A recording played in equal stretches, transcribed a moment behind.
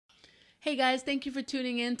Hey guys, thank you for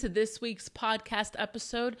tuning in to this week's podcast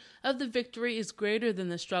episode of the Victory is Greater Than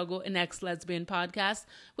the Struggle, an ex-lesbian podcast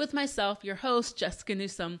with myself, your host, Jessica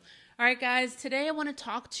Newsom. All right, guys, today I want to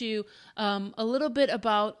talk to you a little bit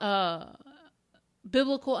about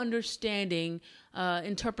biblical understanding,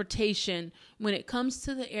 interpretation when it comes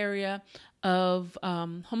to the area of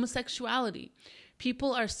homosexuality.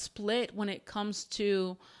 People are split when it comes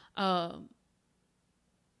to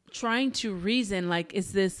trying to reason, like,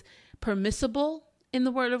 is this permissible in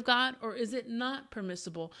the Word of God or is it not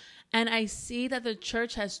permissible? And I see that the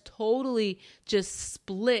church has totally just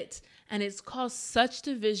split, and it's caused such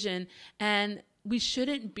division, and we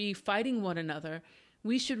shouldn't be fighting one another.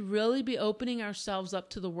 We should really be opening ourselves up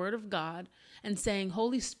to the Word of God and saying,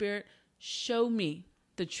 Holy Spirit, show me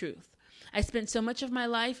the truth. I spent so much of my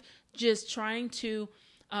life just trying to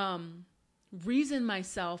reason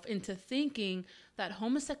myself into thinking that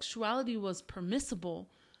homosexuality was permissible,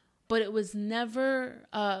 but it was never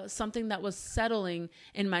something that was settling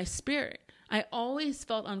in my spirit. I always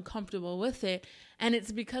felt uncomfortable with it, and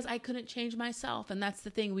it's because I couldn't change myself. And that's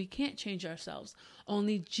the thing. We can't change ourselves.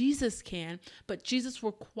 Only Jesus can, but Jesus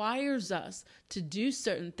requires us to do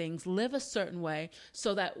certain things, live a certain way,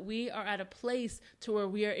 so that we are at a place to where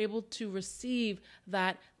we are able to receive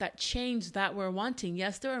that change that we're wanting.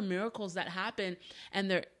 Yes, there are miracles that happen and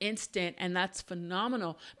they're instant, and that's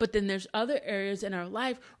phenomenal. But then there's other areas in our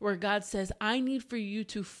life where God says, I need for you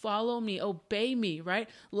to follow me, obey me, right?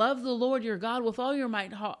 Love the Lord your God with all your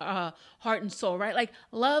might, heart, and soul, right? Like,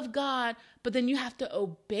 love God, but then you have to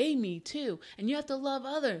obey me too. And you have to love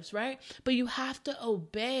others, right? But you have to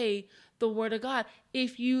obey the Word of God.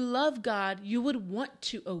 If you love God, you would want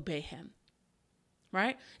to obey Him,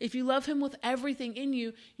 right? If you love Him with everything in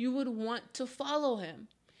you, you would want to follow Him,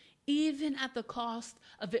 even at the cost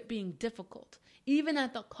of it being difficult, even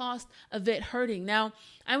at the cost of it hurting. Now,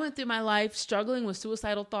 I went through my life struggling with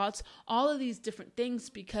suicidal thoughts, all of these different things,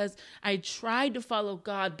 because I tried to follow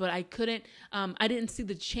God, but I couldn't, I didn't see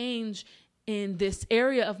the change in this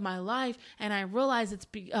area of my life. And I realized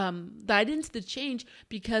that I didn't see the change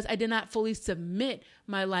because I did not fully submit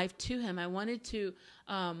my life to Him. I wanted to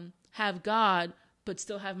have God, but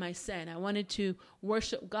still have my sin. I wanted to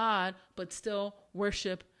worship God, but still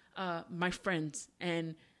worship my friends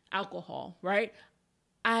and alcohol, right?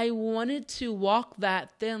 I wanted to walk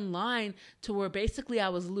that thin line to where basically I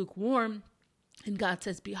was lukewarm, and God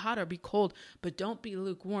says, be hot or be cold, but don't be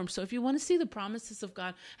lukewarm. So if you want to see the promises of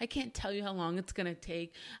God, I can't tell you how long it's going to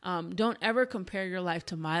take. Don't ever compare your life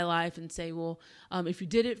to my life and say, well, if you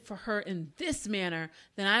did it for her in this manner,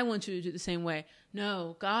 then I want you to do the same way.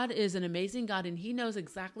 No, God is an amazing God, and He knows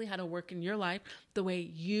exactly how to work in your life the way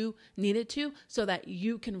you need it to, so that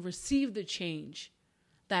you can receive the change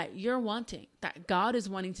that you're wanting, that God is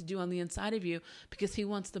wanting to do on the inside of you, because He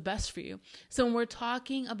wants the best for you. So when we're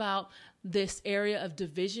talking about this area of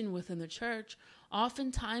division within the church,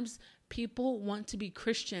 oftentimes people want to be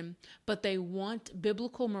Christian, but they want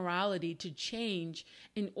biblical morality to change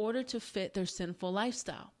in order to fit their sinful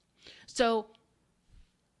lifestyle. So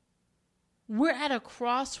we're at a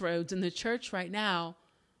crossroads in the church right now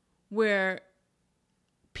where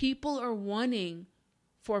people are wanting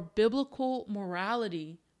for biblical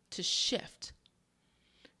morality to shift,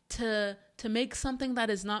 to make something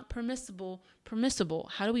that is not permissible.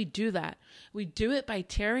 How do we do that? We do it by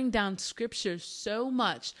tearing down scripture so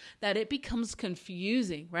much that it becomes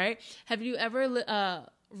confusing, right? Have you ever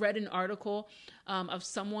read an article of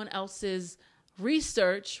someone else's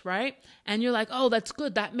research, right? And you're like, oh, that's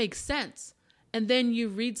good, that makes sense. And then you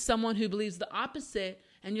read someone who believes the opposite,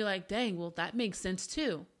 and you're like, dang, well, that makes sense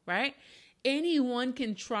too, right? Anyone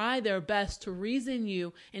can try their best to reason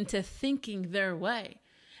you into thinking their way.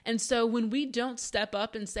 And so when we don't step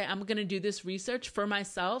up and say, I'm going to do this research for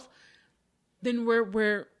myself, then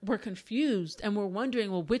we're confused, and we're wondering,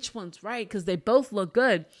 well, which one's right? Because they both look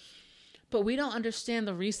good. But we don't understand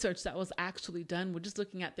the research that was actually done. We're just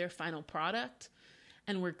looking at their final product,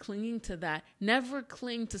 and we're clinging to that. Never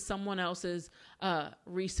cling to someone else's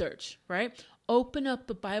research, right? Open up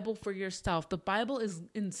the Bible for yourself. The Bible is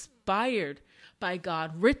inspired by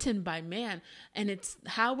God, written by man, and it's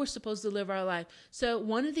how we're supposed to live our life. So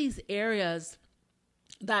one of these areas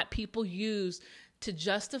that people use to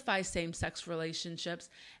justify same-sex relationships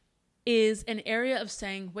is an area of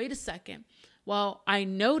saying, wait a second. Well, I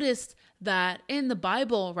noticed that in the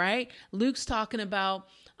Bible, right, Luke's talking about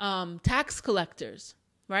tax collectors,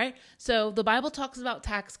 right? So the Bible talks about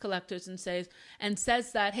tax collectors and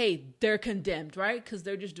says that, hey, they're condemned, right? Because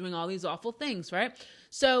they're just doing all these awful things, right?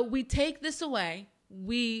 So we take this away.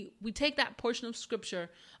 We take that portion of scripture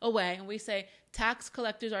away, and we say tax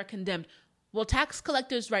collectors are condemned. Well, tax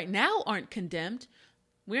collectors right now aren't condemned.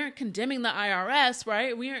 We aren't condemning the IRS,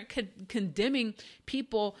 right? We aren't condemning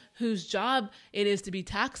people whose job it is to be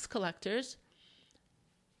tax collectors.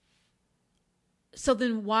 So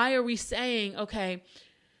then why are we saying, okay,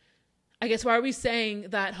 I guess why are we saying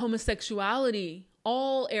that homosexuality,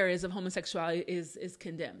 all areas of homosexuality is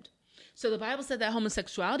condemned? So the Bible said that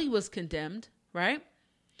homosexuality was condemned, right?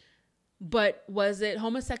 But was it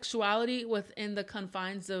homosexuality within the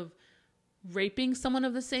confines of raping someone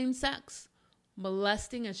of the same sex,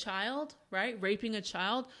 molesting a child, right? Raping a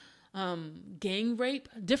child, gang rape,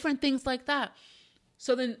 different things like that.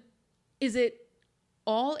 So then is it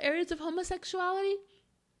all areas of homosexuality,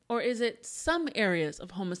 or is it some areas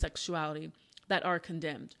of homosexuality that are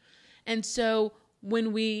condemned? And so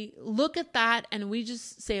when we look at that and we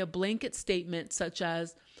just say a blanket statement such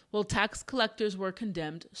as, well, tax collectors were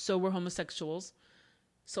condemned, so were homosexuals.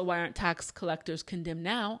 So why aren't tax collectors condemned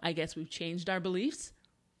now? I guess we've changed our beliefs.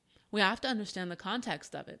 We have to understand the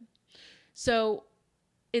context of it. So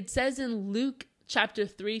it says in Luke chapter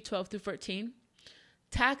 3, 12 through 14,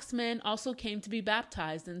 tax men also came to be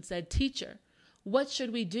baptized and said, "Teacher, what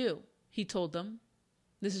should we do?" He told them.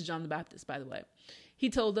 This is John the Baptist, by the way. He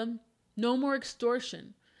told them, "No more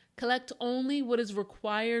extortion. Collect only what is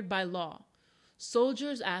required by law."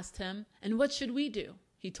 Soldiers asked him, "And what should we do?"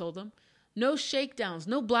 He told them, "No shakedowns,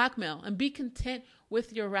 no blackmail, and be content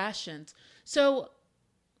with your rations." So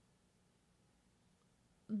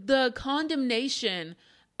the condemnation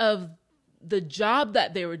of the job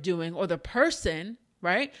that they were doing or the person,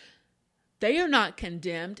 right? They are not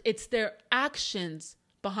condemned. It's their actions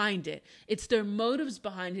behind it. It's their motives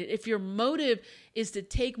behind it. If your motive is to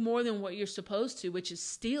take more than what you're supposed to, which is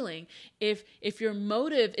stealing, if your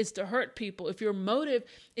motive is to hurt people, if your motive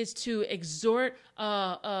is to exhort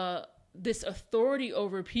this authority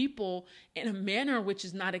over people in a manner which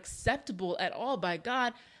is not acceptable at all by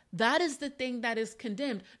God, that is the thing that is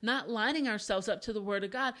condemned. Not lining ourselves up to the word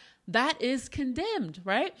of God, that is condemned,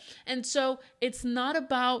 right? And so it's not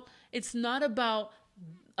about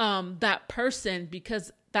that person,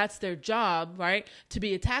 because that's their job, right? To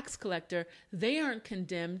be a tax collector. They aren't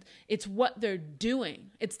condemned. It's what they're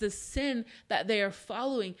doing. It's the sin that they are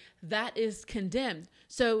following that is condemned.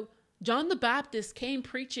 So John the Baptist came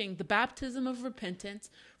preaching the baptism of repentance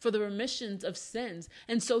for the remissions of sins.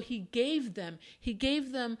 And so he gave them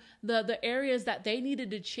the areas that they needed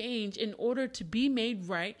to change in order to be made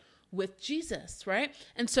right with Jesus, right?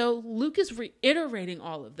 And so Luke is reiterating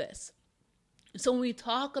all of this. So when we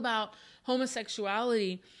talk about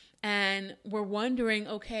homosexuality and we're wondering,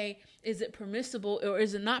 okay, is it permissible or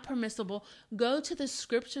is it not permissible? Go to the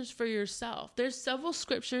scriptures for yourself. There's several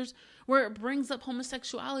scriptures where it brings up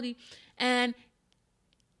homosexuality, and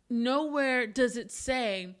nowhere does it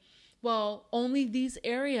say, well, only these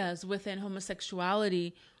areas within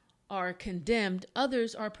homosexuality are condemned,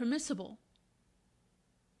 others are permissible.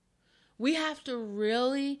 We have to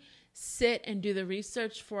really sit and do the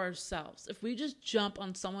research for ourselves. If we just jump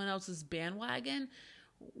on someone else's bandwagon,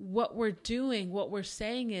 what we're doing, what we're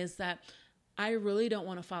saying is that I really don't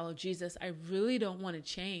want to follow Jesus. I really don't want to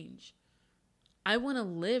change. I want to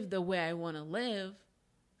live the way I want to live.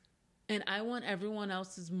 And I want everyone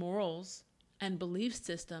else's morals and belief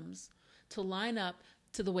systems to line up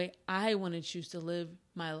to the way I want to choose to live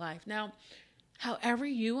my life. Now, however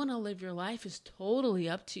you want to live your life is totally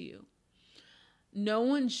up to you. No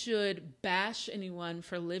one should bash anyone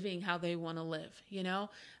for living how they want to live, you know?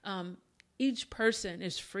 Each person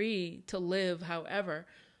is free to live however.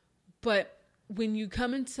 But when you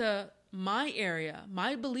come into my area,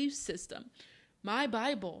 my belief system, my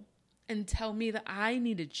Bible, and tell me that I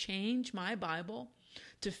need to change my Bible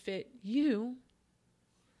to fit you,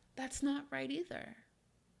 that's not right either.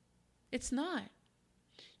 It's not.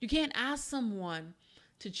 You can't ask someone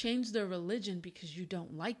to change their religion because you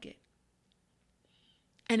don't like it.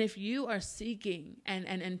 And if you are seeking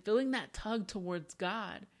and feeling that tug towards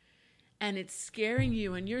God, and it's scaring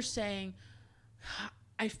you, and you're saying,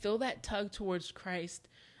 I feel that tug towards Christ,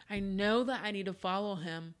 I know that I need to follow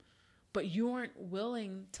him, but you aren't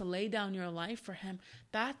willing to lay down your life for him,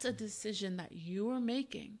 that's a decision that you are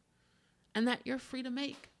making and that you're free to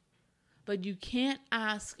make. But you can't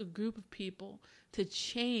ask a group of people to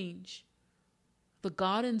change the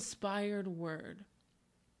God-inspired word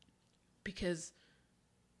because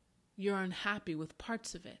you're unhappy with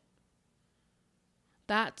parts of it.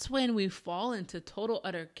 That's when we fall into total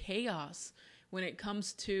utter chaos when it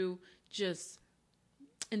comes to just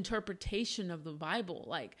interpretation of the Bible.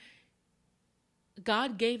 Like,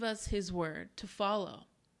 God gave us his word to follow.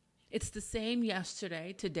 It's the same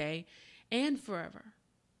yesterday, today, and forever.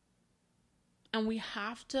 And we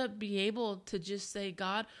have to be able to just say,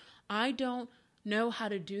 God, I don't know how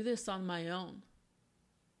to do this on my own.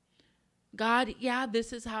 God, yeah,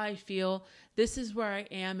 this is how I feel. This is where I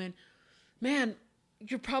am. And man,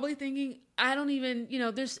 you're probably thinking, I don't even,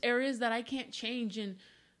 there's areas that I can't change, and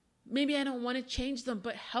maybe I don't want to change them,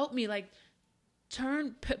 but help me, like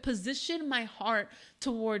position my heart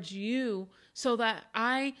towards you so that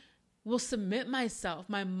I will submit myself,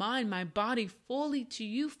 my mind, my body fully to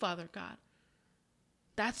you, Father God.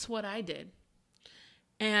 That's what I did.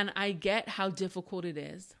 And I get how difficult it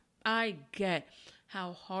is. I get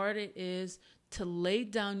how hard it is to lay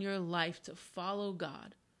down your life to follow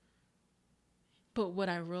God. But what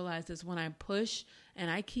I realize is when I push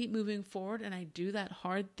and I keep moving forward and I do that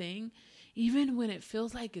hard thing, even when it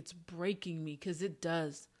feels like it's breaking me, because it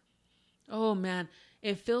does. Oh man,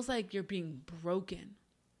 it feels like you're being broken.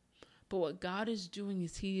 But what God is doing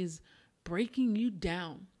is He is breaking you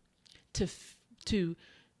down to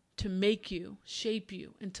make you, shape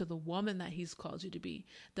you into the woman that He's called you to be,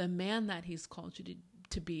 the man that He's called you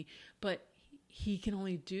to be. But He can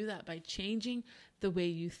only do that by changing the way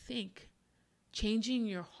you think, changing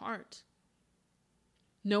your heart.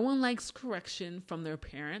 No one likes correction from their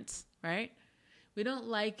parents, right? We don't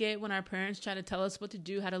like it when our parents try to tell us what to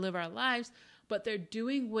do, how to live our lives, but they're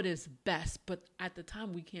doing what is best. But at the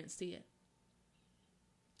time, we can't see it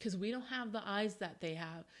because we don't have the eyes that they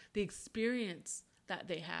have, the experience that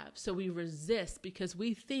they have. So we resist because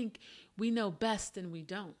we think we know best and we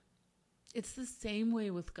don't. It's the same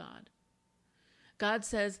way with God. God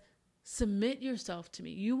says, submit yourself to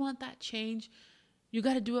me. You want that change? You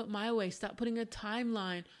got to do it my way. Stop putting a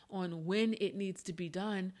timeline on when it needs to be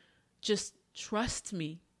done. Just trust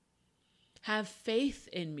me. Have faith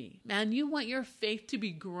in me. Man, you want your faith to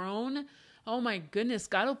be grown? Oh my goodness,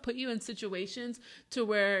 God will put you in situations to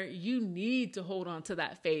where you need to hold on to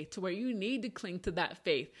that faith, to where you need to cling to that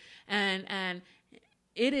faith. And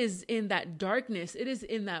it is in that darkness, it is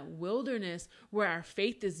in that wilderness where our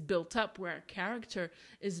faith is built up, where our character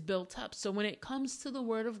is built up. So when it comes to the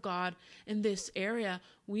Word of God in this area,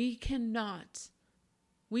 we cannot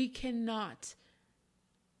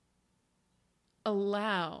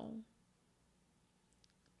allow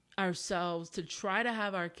ourselves to try to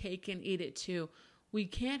have our cake and eat it too. We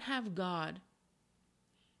can't have God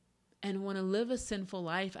and want to live a sinful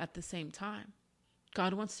life at the same time.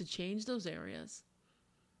 God wants to change those areas.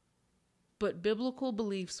 But biblical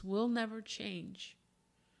beliefs will never change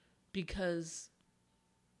because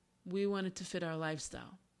we want it to fit our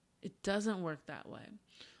lifestyle. It doesn't work that way.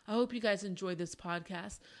 I hope you guys enjoyed this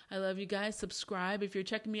podcast. I love you guys. Subscribe. If you're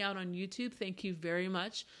checking me out on YouTube, thank you very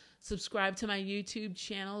much. Subscribe to my YouTube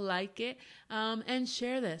channel, like it, and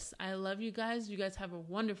share this. I love you guys. You guys have a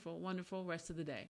wonderful, wonderful rest of the day.